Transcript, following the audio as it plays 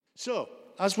So,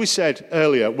 as we said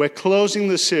earlier, we're closing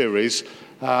the series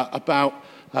about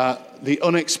the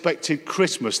unexpected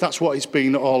Christmas. That's what it's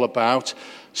been all about.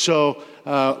 So,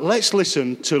 let's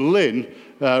listen to Lynn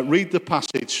read the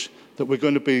passage that we're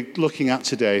going to be looking at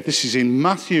today. This is in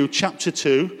Matthew chapter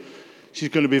 2. She's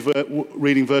going to be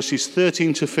reading verses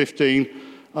 13 to 15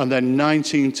 and then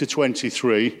 19 to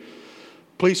 23.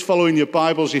 Please follow in your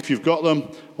Bibles if you've got them,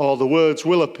 or the words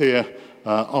will appear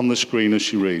on the screen as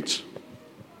she reads.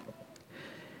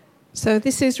 So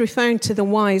this is referring to the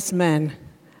wise men.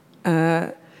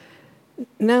 Now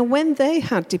when they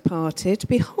had departed,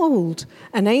 behold,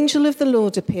 an angel of the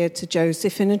Lord appeared to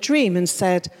Joseph in a dream and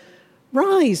said,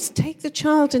 "Rise, take the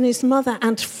child and his mother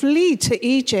and flee to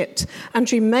Egypt and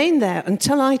remain there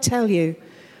until I tell you.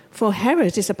 For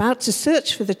Herod is about to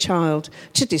search for the child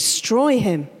to destroy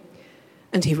him."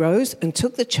 And he rose and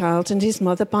took the child and his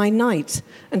mother by night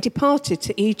and departed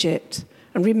to Egypt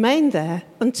and remained there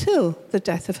until the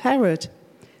death of Herod.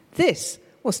 This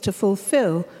was to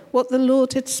fulfill what the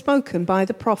Lord had spoken by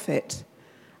the prophet.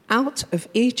 "Out of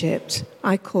Egypt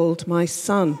I called my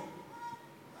son."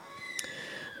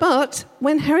 But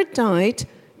when Herod died,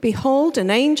 behold, an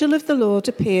angel of the Lord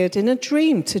appeared in a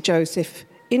dream to Joseph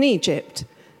in Egypt,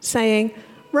 saying,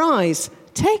 "Rise,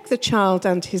 take the child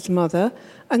and his mother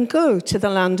and go to the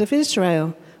land of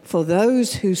Israel, for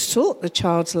those who sought the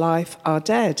child's life are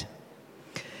dead."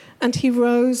 And he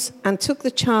rose and took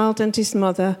the child and his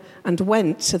mother and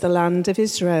went to the land of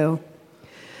Israel.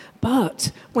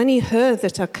 But when he heard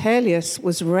that Archelaus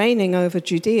was reigning over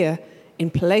Judea in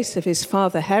place of his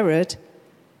father Herod,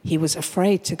 he was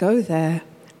afraid to go there.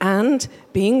 And,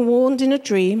 being warned in a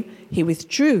dream, he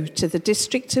withdrew to the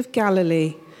district of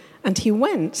Galilee. And he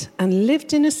went and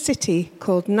lived in a city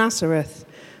called Nazareth,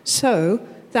 so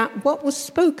that what was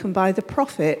spoken by the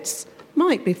prophets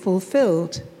might be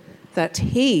fulfilled, that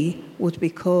he would be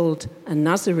called a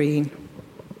Nazarene.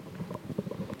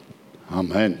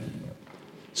 Amen.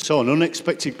 So, an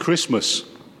unexpected Christmas.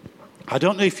 I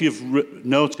don't know if you've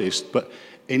noticed, but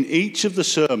in each of the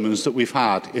sermons that we've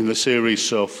had in the series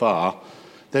so far,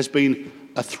 there's been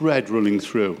a thread running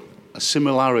through, a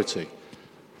similarity.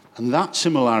 And that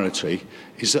similarity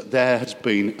is that there has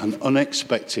been an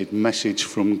unexpected message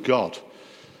from God.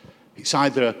 It's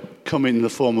either come in the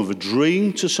form of a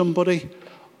dream to somebody,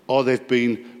 or they've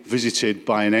been visited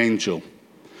by an angel.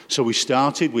 So we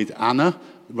started with Anna,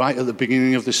 right at the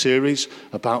beginning of the series,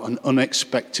 about an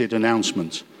unexpected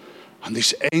announcement. And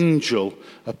this angel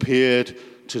appeared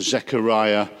to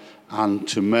Zechariah and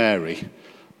to Mary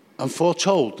and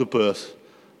foretold the birth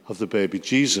of the baby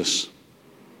Jesus.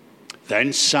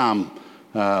 Then Sam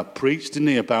preached, didn't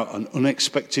he, about an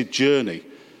unexpected journey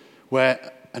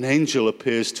where an angel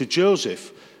appears to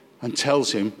Joseph and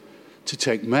tells him to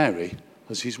take Mary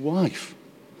as his wife.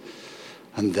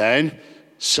 And then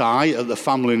Si, at the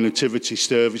family nativity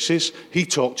services, he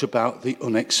talked about the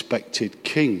unexpected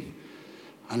king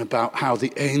and about how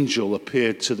the angel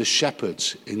appeared to the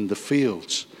shepherds in the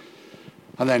fields.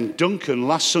 And then Duncan,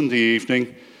 last Sunday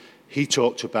evening, he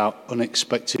talked about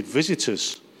unexpected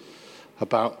visitors,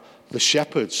 about the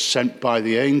shepherds sent by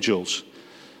the angels.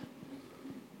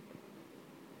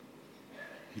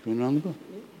 You going around the back?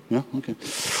 Yeah, okay.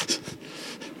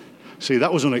 See,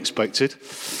 that was unexpected.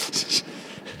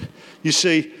 You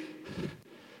see,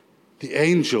 the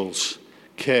angels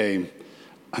came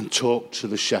and talked to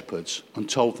the shepherds and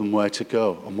told them where to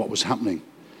go and what was happening.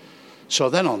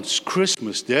 So then on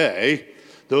Christmas Day,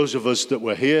 those of us that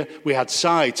were here, we had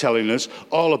Si telling us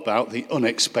all about the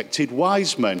unexpected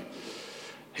wise men.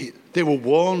 They were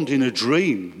warned in a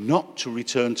dream not to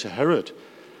return to Herod.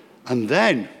 And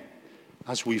then,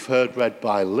 as we've heard read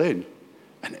by Lynn,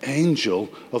 an angel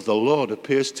of the Lord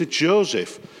appears to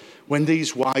Joseph when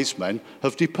these wise men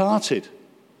have departed.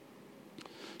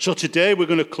 So today we're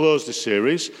going to close the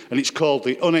series, and it's called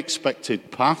The Unexpected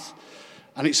Path,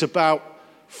 and it's about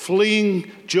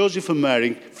fleeing, Joseph and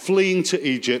Mary fleeing to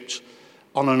Egypt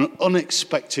on an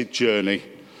unexpected journey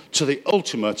to the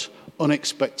ultimate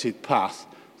unexpected path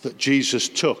that Jesus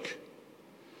took.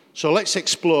 So let's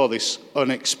explore this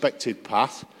unexpected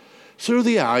path through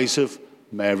the eyes of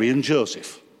Mary and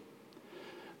Joseph.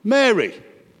 Mary,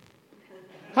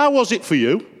 how was it for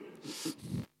you?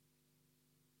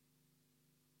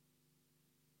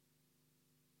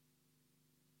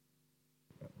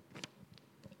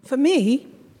 For me,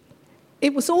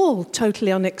 it was all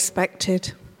totally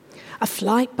unexpected. A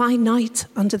flight by night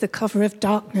under the cover of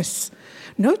darkness.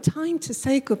 No time to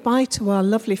say goodbye to our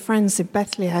lovely friends in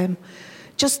Bethlehem.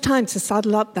 Just time to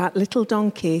saddle up that little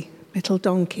donkey,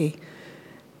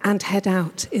 and head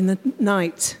out in the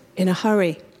night in a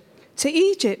hurry. To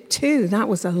Egypt, too, that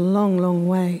was a long, long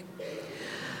way.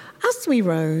 As we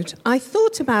rode, I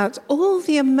thought about all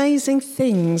the amazing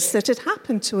things that had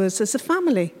happened to us as a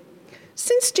family.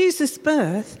 Since Jesus'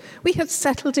 birth, we had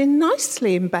settled in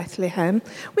nicely in Bethlehem.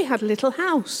 We had a little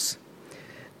house.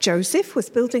 Joseph was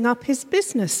building up his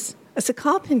business as a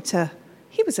carpenter.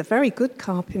 He was a very good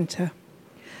carpenter.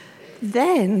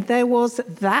 Then there was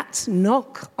that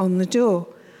knock on the door,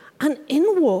 and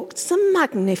in walked some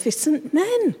magnificent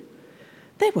men.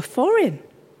 They were foreign.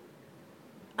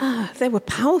 They were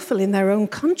powerful in their own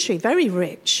country, very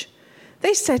rich.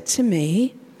 They said to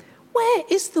me, "Where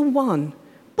is the one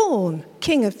born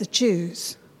King of the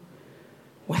Jews?"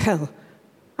 Well,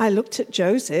 I looked at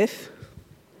Joseph,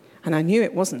 and I knew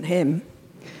it wasn't him.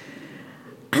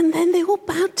 And then they all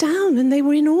bowed down, and they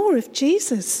were in awe of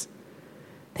Jesus.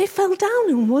 They fell down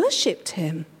and worshipped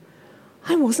him.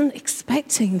 I wasn't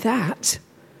expecting that.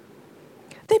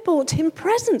 They brought him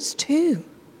presents too.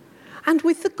 And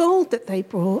with the gold that they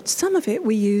brought, some of it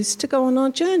we used to go on our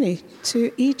journey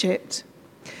to Egypt.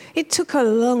 It took a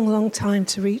long, long time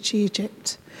to reach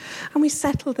Egypt, and we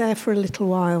settled there for a little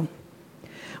while.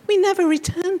 We never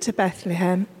returned to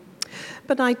Bethlehem,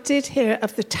 but I did hear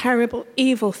of the terrible,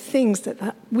 evil things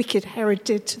that wicked Herod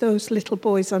did to those little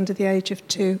boys under the age of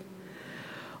 2.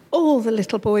 All the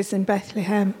little boys in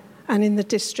Bethlehem and in the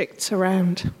districts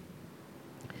around.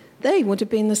 They would have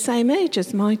been the same age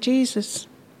as my Jesus.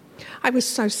 I was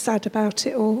so sad about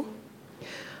it all.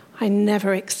 I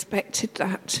never expected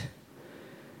that.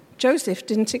 Joseph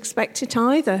didn't expect it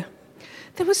either.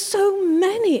 There were so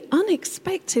many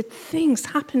unexpected things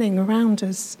happening around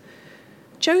us.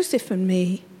 Joseph and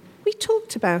me, we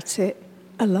talked about it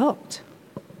a lot.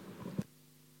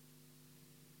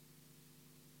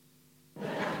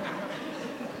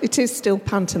 It is still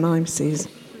pantomime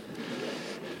season.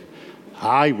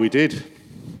 Aye, we did.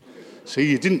 See,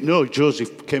 you didn't know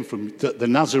Joseph came from the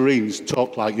Nazarenes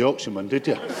talked like Yorkshiremen, did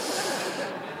you?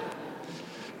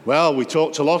 Well, we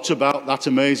talked a lot about that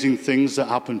amazing things that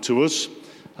happened to us.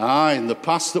 In the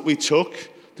past that we took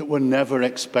that were never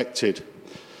expected.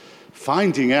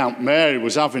 Finding out Mary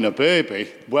was having a baby,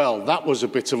 well, that was a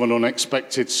bit of an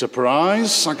unexpected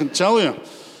surprise, I can tell you.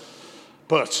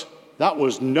 But that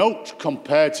was naught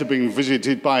compared to being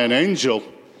visited by an angel.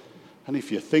 And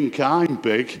if you think I'm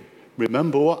big,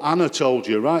 remember what Anna told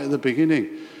you right at the beginning.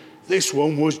 This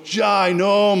one was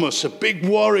ginormous, a big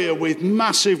warrior with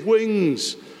massive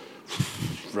wings.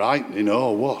 Frightening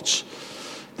or what?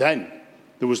 Then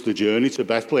there was the journey to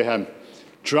Bethlehem,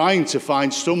 trying to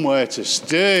find somewhere to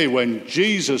stay when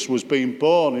Jesus was being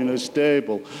born in a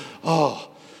stable.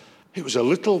 It was a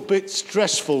little bit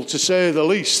stressful to say the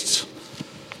least.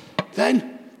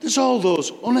 Then there's all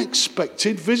those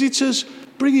unexpected visitors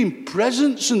bringing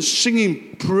presents and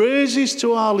singing praises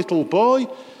to our little boy.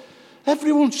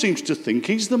 Everyone seems to think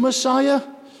he's the Messiah.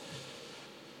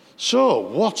 So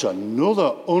what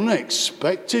another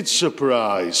unexpected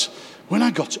surprise when I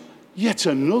got yet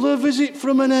another visit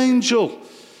from an angel.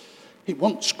 It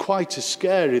wasn't quite as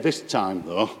scary this time,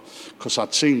 though, because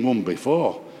I'd seen one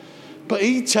before. But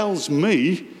he tells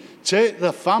me, take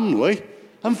the family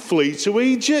and flee to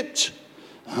Egypt.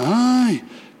 Aye,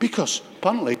 because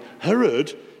apparently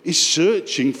Herod is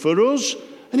searching for us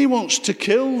and he wants to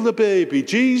kill the baby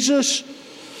Jesus.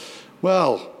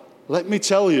 Well, let me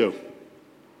tell you,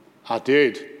 I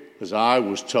did as I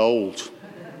was told.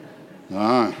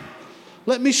 Aye.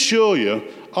 Let me show you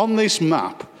on this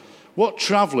map what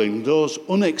travelling those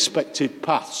unexpected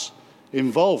paths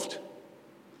involved.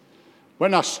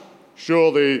 When I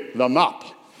show the map.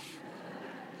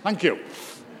 Thank you.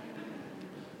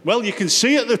 Well, you can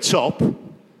see at the top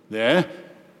there,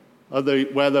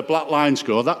 where the black lines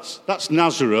go, that's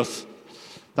Nazareth.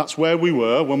 That's where we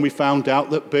were when we found out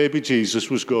that baby Jesus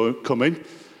was coming.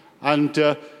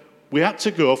 And we had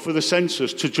to go for the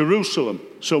census to Jerusalem.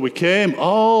 So we came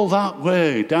all that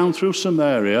way down through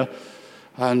Samaria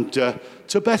and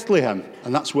to Bethlehem.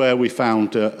 And that's where we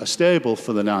found a stable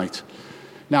for the night.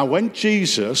 Now, when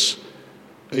Jesus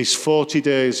is 40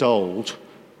 days old,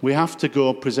 we have to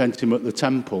go present him at the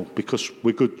temple because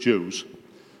we're good Jews.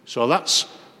 So that's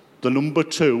the number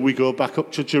 2. We go back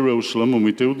up to Jerusalem and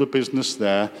we do the business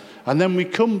there. And then we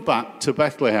come back to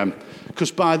Bethlehem because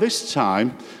by this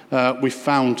time we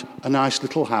found a nice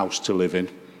little house to live in.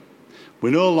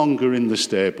 We're no longer in the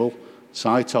stable.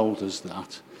 Si told us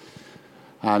that.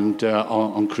 And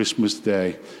on Christmas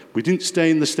Day. We didn't stay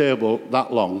in the stable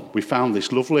that long. We found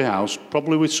this lovely house,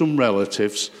 probably with some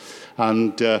relatives.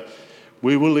 And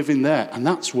we were living there. And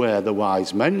that's where the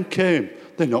wise men came.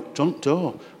 They knocked on the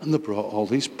door and they brought all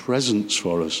these presents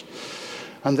for us.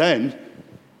 And then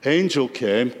angel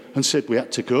came and said we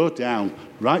had to go down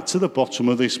right to the bottom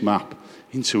of this map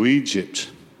into Egypt.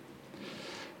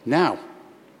 Now,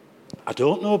 I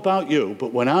don't know about you,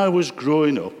 but when I was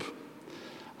growing up,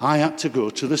 I had to go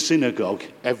to the synagogue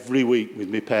every week with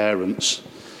my parents.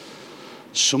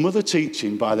 Some of the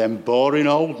teaching by them boring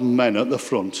old men at the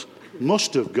front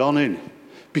must have gone in,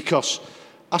 because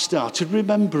I started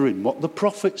remembering what the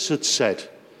prophets had said.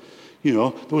 You know,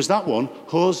 there was that one,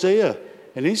 Hosea.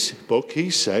 In his book, he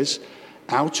says,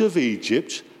 "Out of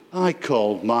Egypt I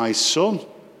called my son."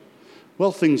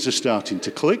 Well, things are starting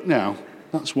to click now.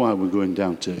 That's why we're going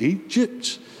down to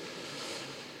Egypt.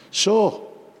 So,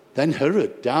 then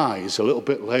Herod dies a little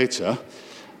bit later,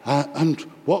 and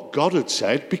what God had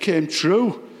said became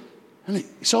true. And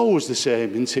it's always the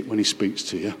same, isn't it, when he speaks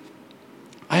to you?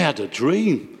 I had a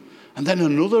dream, and then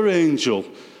another angel,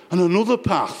 and another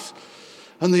path.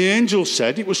 And the angel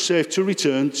said it was safe to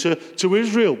return to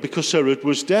Israel because Herod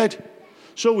was dead.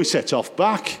 So we set off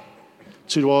back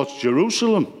towards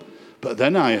Jerusalem. But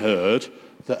then I heard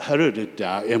that Herod had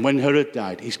died, and when Herod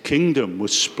died, his kingdom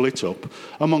was split up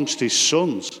amongst his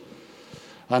sons.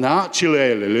 And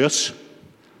Archelaus,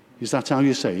 is that how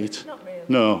you say it? Not really.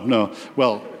 No.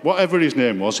 Well, whatever his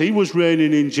name was, he was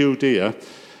reigning in Judea,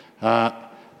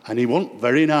 and he wasn't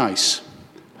very nice,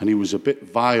 and he was a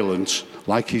bit violent,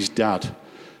 like his dad.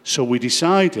 So we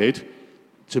decided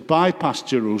to bypass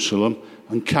Jerusalem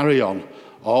and carry on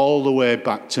all the way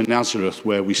back to Nazareth,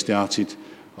 where we started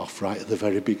off right at the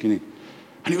very beginning.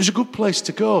 And it was a good place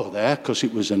to go there, because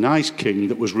it was a nice king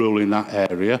that was ruling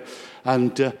that area.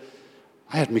 And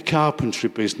I had my carpentry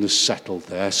business settled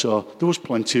there, so there was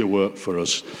plenty of work for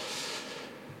us.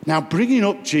 Now, bringing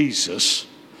up Jesus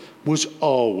was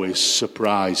always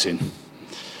surprising.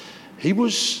 He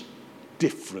was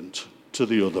different to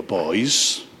the other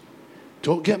boys.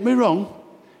 Don't get me wrong,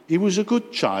 he was a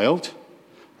good child,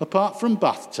 apart from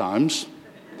bath times.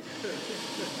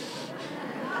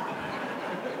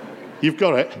 You've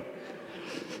got it.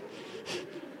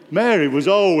 Mary was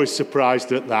always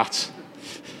surprised at that.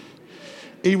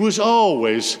 He was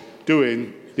always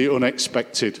doing the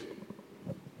unexpected.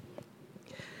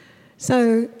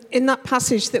 So, in that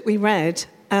passage that we read,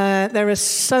 there are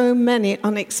so many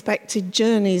unexpected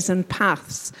journeys and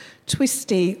paths,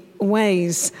 twisty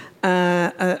ways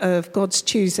of God's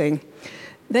choosing.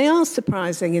 They are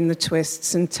surprising in the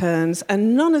twists and turns,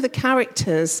 and none of the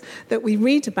characters that we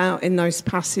read about in those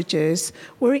passages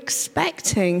were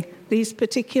expecting these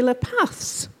particular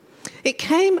paths. It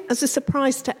came as a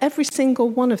surprise to every single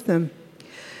one of them,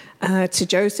 to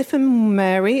Joseph and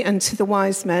Mary and to the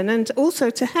wise men and also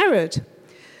to Herod.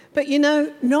 But you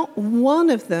know, not one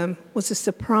of them was a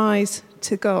surprise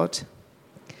to God.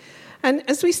 And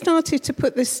as we started to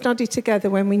put this study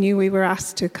together when we knew we were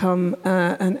asked to come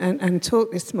and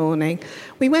talk this morning,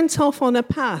 we went off on a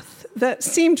path that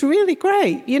seemed really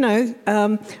great. You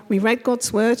know, we read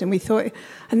God's word and we thought,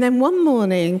 and then one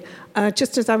morning,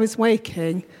 just as I was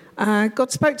waking,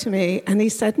 God spoke to me and he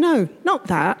said, "No, not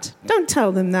that. Don't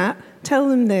tell them that. Tell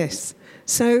them this."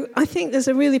 So I think there's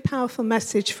a really powerful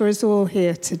message for us all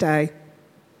here today.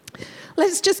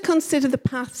 Let's just consider the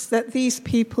paths that these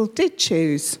people did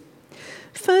choose.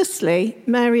 Firstly,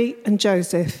 Mary and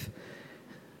Joseph.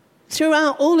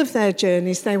 Throughout all of their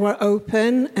journeys, they were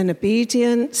open and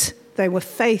obedient. They were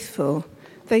faithful.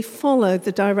 They followed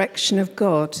the direction of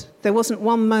God. There wasn't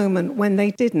one moment when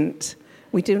they didn't.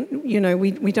 We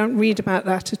don't read about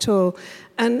that at all.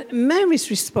 And Mary's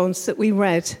response that we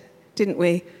read, didn't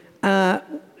we,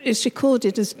 is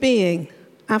recorded as being,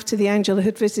 after the angel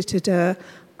had visited her,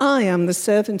 "I am the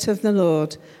servant of the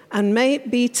Lord, and may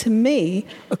it be to me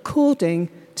according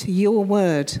to your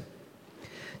word."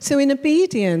 So in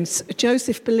obedience,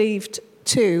 Joseph believed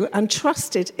too and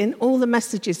trusted in all the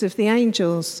messages of the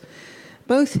angels.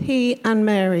 Both he and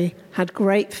Mary had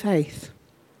great faith.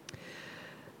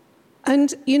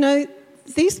 And, you know,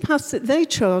 these paths that they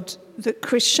trod, that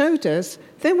Chris showed us,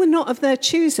 they were not of their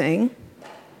choosing.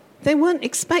 They weren't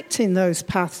expecting those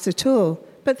paths at all,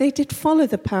 but they did follow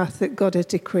the path that God had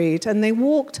decreed, and they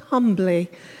walked humbly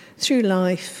through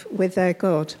life with their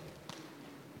God.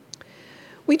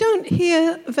 We don't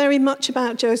hear very much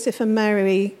about Joseph and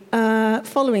Mary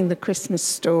following the Christmas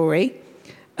story,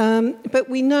 but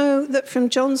we know that from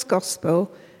John's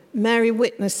Gospel, Mary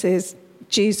witnesses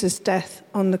Jesus' death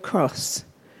on the cross.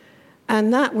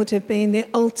 And that would have been the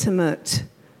ultimate,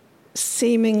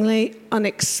 seemingly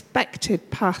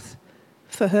unexpected path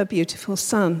for her beautiful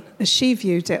son, as she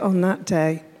viewed it on that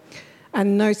day.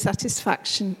 And no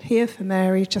satisfaction here for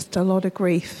Mary, just a lot of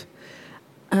grief.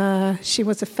 She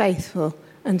was a faithful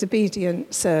and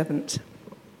obedient servant.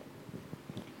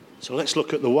 So let's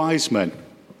look at the wise men.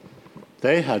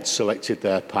 They had selected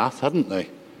their path, hadn't they?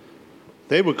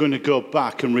 They were going to go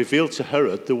back and reveal to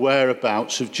Herod the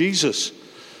whereabouts of Jesus,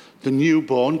 the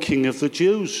newborn king of the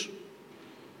Jews.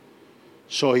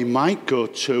 So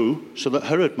that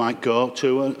Herod might go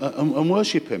to and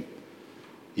worship him.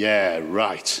 Yeah,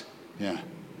 right. Yeah.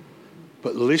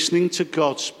 But listening to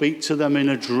God speak to them in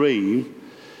a dream,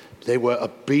 they were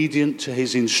obedient to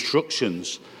his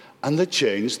instructions, and they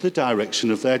changed the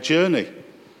direction of their journey.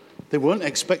 They weren't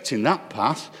expecting that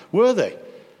path, were they?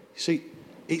 See,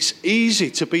 it's easy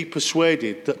to be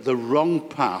persuaded that the wrong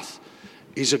path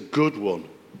is a good one,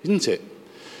 isn't it?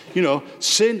 You know,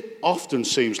 sin often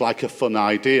seems like a fun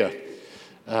idea.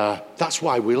 That's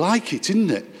why we like it,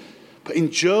 isn't it? But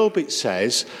in Job it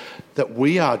says that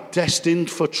we are destined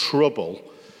for trouble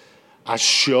as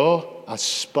sure as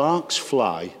sparks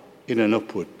fly in an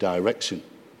upward direction.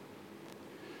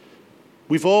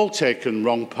 We've all taken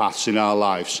wrong paths in our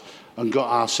lives and got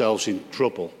ourselves in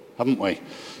trouble, haven't we?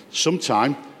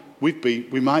 Sometime we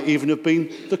might even have been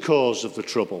the cause of the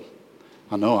trouble.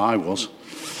 I know I was.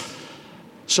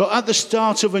 So at the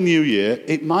start of a new year,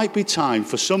 it might be time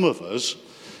for some of us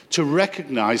to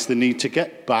recognise the need to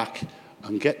get back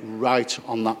and get right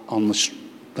on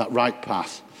that right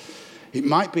path. It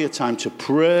might be a time to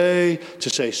pray, to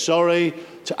say sorry,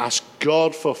 to ask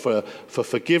God for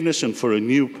forgiveness and for a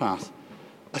new path.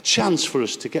 A chance for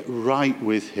us to get right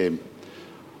with him,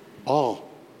 or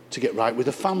to get right with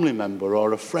a family member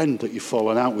or a friend that you've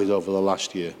fallen out with over the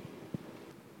last year.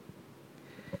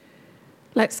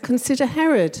 Let's consider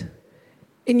Herod.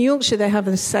 In Yorkshire, they have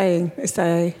a saying. They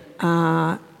say,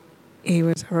 he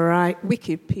was a right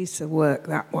wicked piece of work,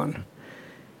 that one.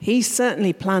 He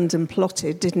certainly planned and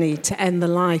plotted, didn't he, to end the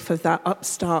life of that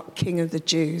upstart king of the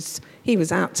Jews. He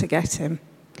was out to get him.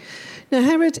 Now,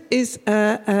 Herod is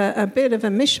a bit of a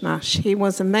mishmash. He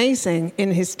was amazing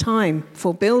in his time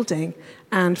for building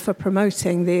and for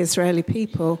promoting the Israeli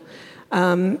people.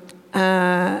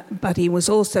 But he was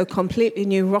also completely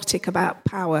neurotic about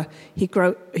power. He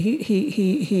built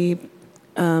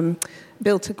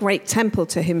a great temple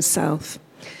to himself.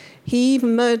 He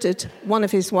even murdered one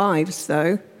of his wives,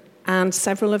 though, and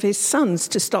several of his sons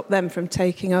to stop them from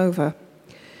taking over.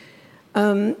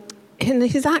 In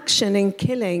his action in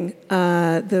killing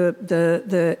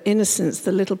the innocents,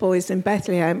 the little boys in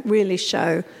Bethlehem, really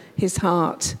show his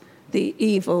heart, the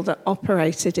evil that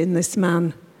operated in this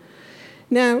man.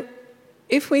 Now,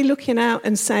 if we're looking out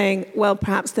and saying, well,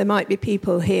 perhaps there might be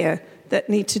people here that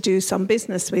need to do some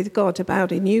business with God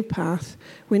about a new path,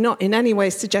 we're not in any way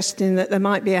suggesting that there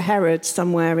might be a Herod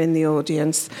somewhere in the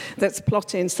audience that's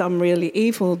plotting some really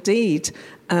evil deed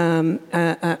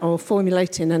or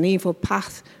formulating an evil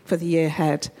path for the year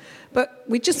ahead. But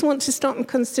we just want to stop and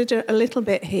consider a little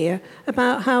bit here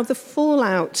about how the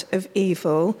fallout of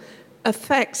evil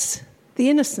affects the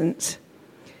innocent.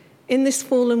 In this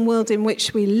fallen world in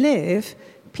which we live,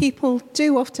 people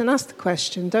do often ask the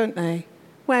question, don't they?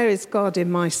 Where is God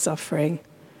in my suffering?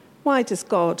 Why does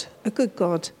God, a good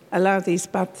God, allow these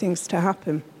bad things to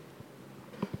happen?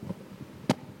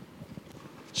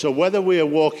 So whether we are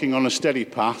walking on a steady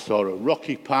path or a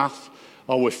rocky path,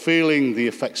 or we're feeling the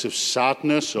effects of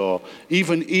sadness or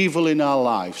even evil in our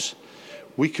lives,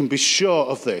 we can be sure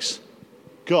of this: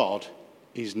 God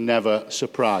is never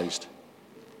surprised.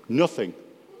 Nothing,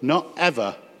 not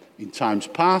ever, in times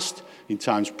past, in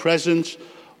times present,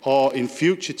 or in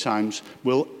future times,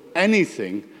 will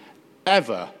anything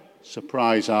ever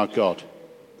surprise our God.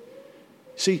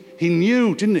 See, he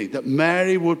knew, didn't he, that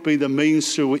Mary would be the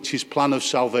means through which his plan of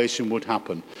salvation would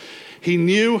happen. He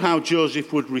knew how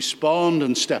Joseph would respond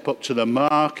and step up to the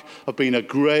mark of being a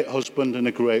great husband and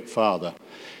a great father.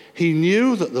 He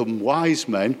knew that the wise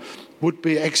men would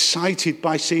be excited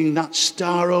by seeing that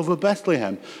star over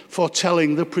Bethlehem,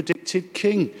 foretelling the predicted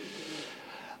king.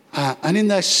 And in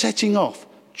their setting off,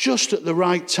 just at the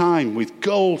right time, with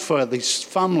gold for this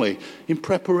family in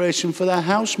preparation for their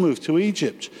house move to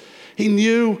Egypt. He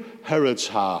knew Herod's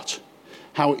heart,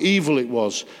 how evil it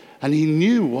was, and he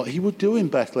knew what he would do in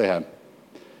Bethlehem.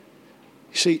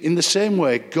 You see, in the same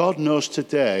way, God knows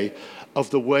today of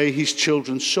the way his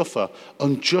children suffer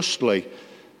unjustly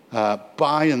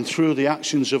by and through the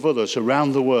actions of others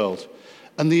around the world,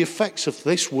 and the effects of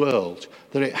this world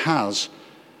that it has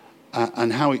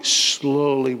and how it's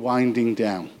slowly winding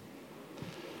down.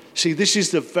 See, this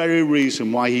is the very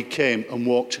reason why he came and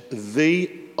walked the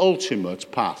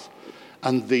ultimate path.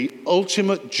 And the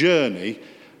ultimate journey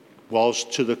was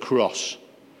to the cross.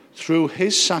 Through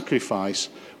his sacrifice,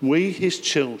 we, his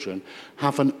children,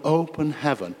 have an open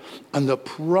heaven and the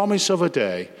promise of a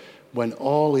day when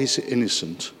all is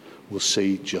innocent will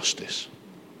see justice.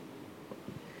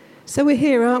 So we're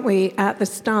here, aren't we, at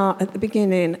the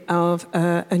beginning of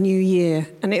a new year.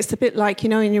 And it's a bit like,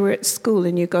 when you were at school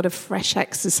and you got a fresh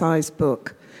exercise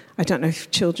book. I don't know if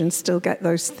children still get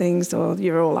those things, or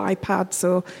you're all iPads,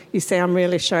 or you say, I'm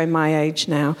really showing my age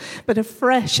now. But a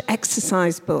fresh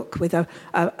exercise book with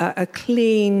a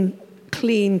clean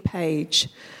page.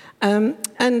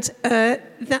 That's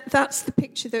the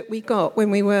picture that we got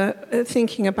when we were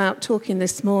thinking about talking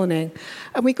this morning.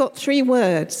 And we got 3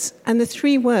 words, and the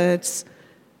 3 words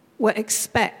were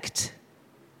expect,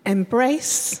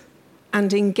 embrace,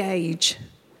 and engage.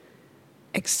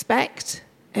 Expect,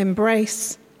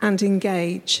 embrace, and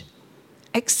engage.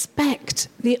 Expect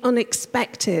the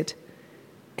unexpected.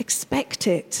 Expect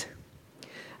it.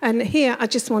 And here I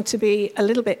just want to be a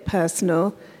little bit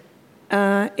personal.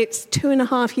 It's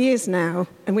 2.5 years now,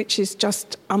 and which is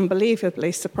just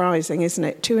unbelievably surprising, isn't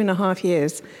it? 2.5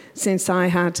 years since I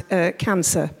had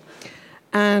cancer.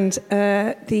 And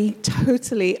the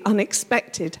totally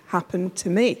unexpected happened to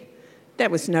me. There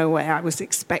was no way I was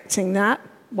expecting that.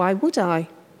 Why would I?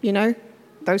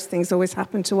 Those things always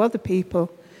happen to other people.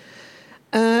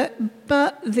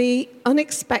 But the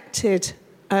unexpected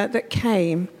that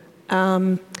came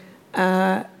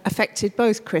affected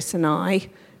both Chris and I,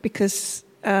 because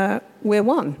we're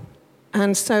one.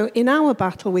 And so in our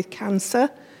battle with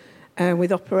cancer,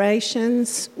 with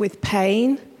operations, with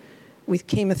pain, with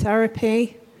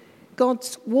chemotherapy,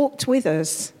 God's walked with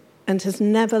us and has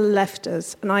never left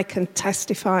us. And I can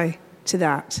testify to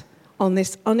that. On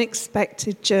this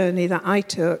unexpected journey that I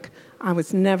took, I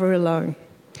was never alone.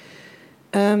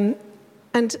 And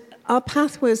our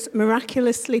path was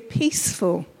miraculously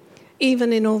peaceful,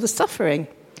 even in all the suffering.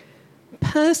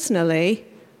 Personally,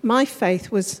 my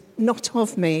faith was not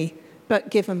of me,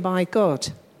 but given by God.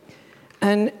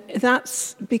 And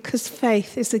that's because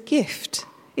faith is a gift.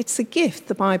 It's a gift,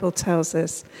 the Bible tells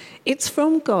us. It's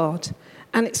from God,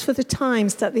 and it's for the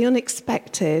times that the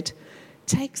unexpected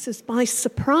takes us by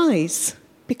surprise,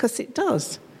 because it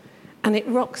does, and it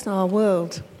rocks our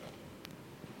world.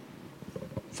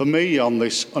 For me, on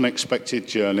this unexpected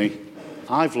journey,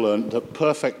 I've learned that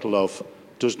perfect love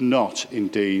does not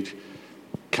indeed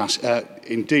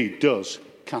does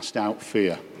cast out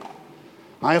fear.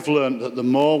 I have learned that the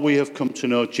more we have come to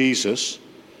know Jesus,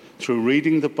 through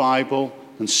reading the Bible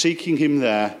and seeking him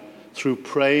there, through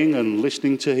praying and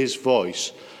listening to his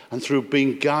voice, and through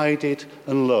being guided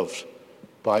and loved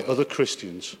by other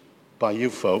Christians, by you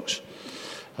folks,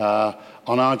 on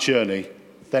our journey,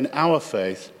 then our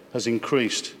faith has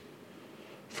increased.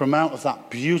 From out of that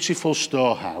beautiful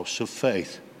storehouse of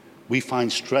faith, we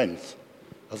find strength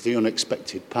of the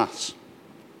unexpected paths.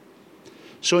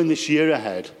 So in this year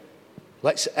ahead,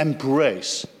 let's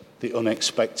embrace the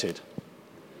unexpected.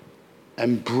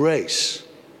 Embrace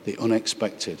the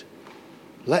unexpected.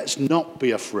 Let's not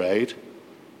be afraid.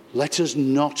 Let us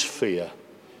not fear.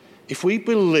 If we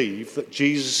believe that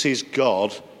Jesus is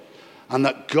God and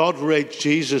that God raised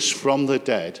Jesus from the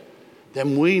dead,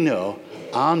 then we know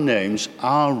our names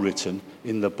are written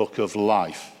in the book of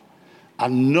life,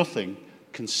 and nothing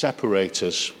can separate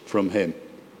us from him,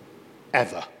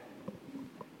 ever.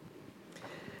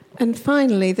 And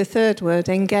finally, the third word,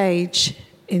 engage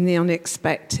in the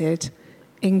unexpected.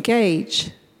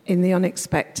 Engage in the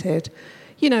unexpected.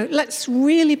 Let's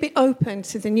really be open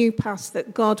to the new paths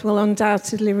that God will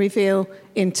undoubtedly reveal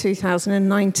in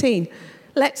 2019.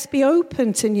 Let's be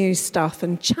open to new stuff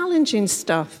and challenging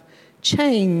stuff,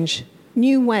 change,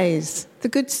 new ways, the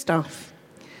good stuff.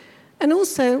 And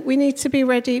also, we need to be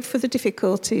ready for the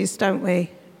difficulties, don't we?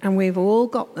 And we've all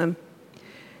got them.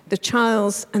 The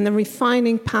trials and the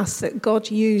refining paths that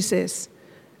God uses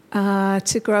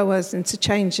to grow us and to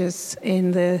change us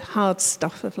in the hard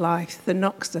stuff of life, the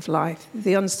knocks of life,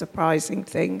 the unsurprising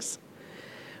things.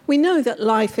 We know that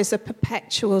life is a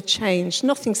perpetual change.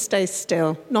 Nothing stays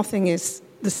still. Nothing is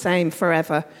the same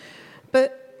forever.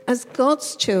 But as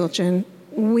God's children,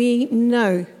 we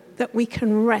know that we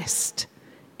can rest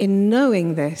in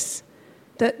knowing this,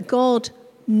 that God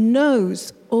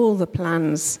knows all the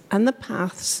plans and the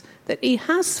paths that he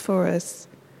has for us.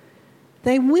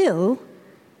 They will,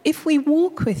 if we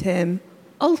walk with him,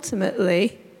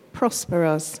 ultimately prosper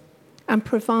us and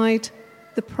provide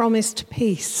the promised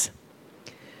peace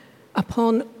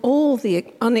upon all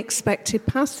the unexpected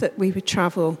paths that we would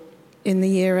travel in the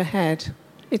year ahead.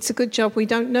 It's a good job we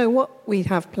don't know what we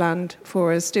have planned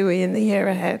for us, do we, in the year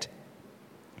ahead?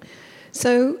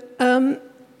 So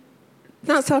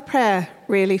that's our prayer,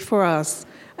 really, for us.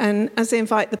 And as I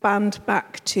invite the band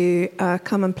back to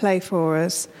come and play for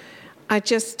us, I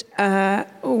just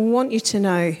want you to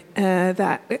know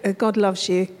that God loves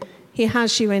you. He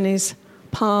has you in his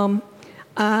palm.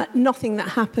 nothing that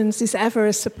happens is ever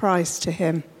a surprise to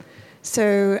him.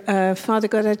 So, Father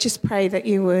God, I just pray that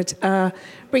you would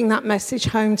bring that message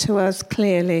home to us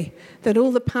clearly, that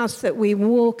all the paths that we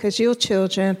walk as your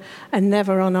children are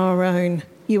never on our own.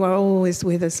 You are always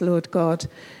with us, Lord God.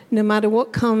 No matter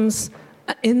what comes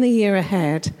in the year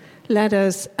ahead, let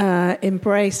us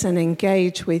embrace and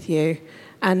engage with you,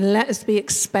 and let us be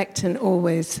expectant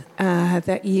always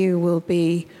that you will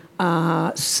be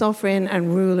sovereign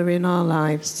and ruler in our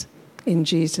lives. In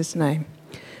Jesus' name.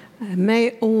 May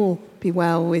it all be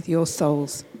well with your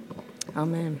souls.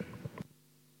 Amen.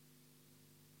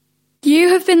 You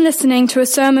have been listening to a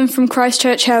sermon from Christ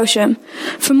Church Hailsham.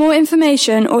 For more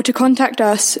information or to contact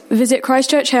us, visit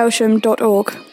christchurchhailsham.org.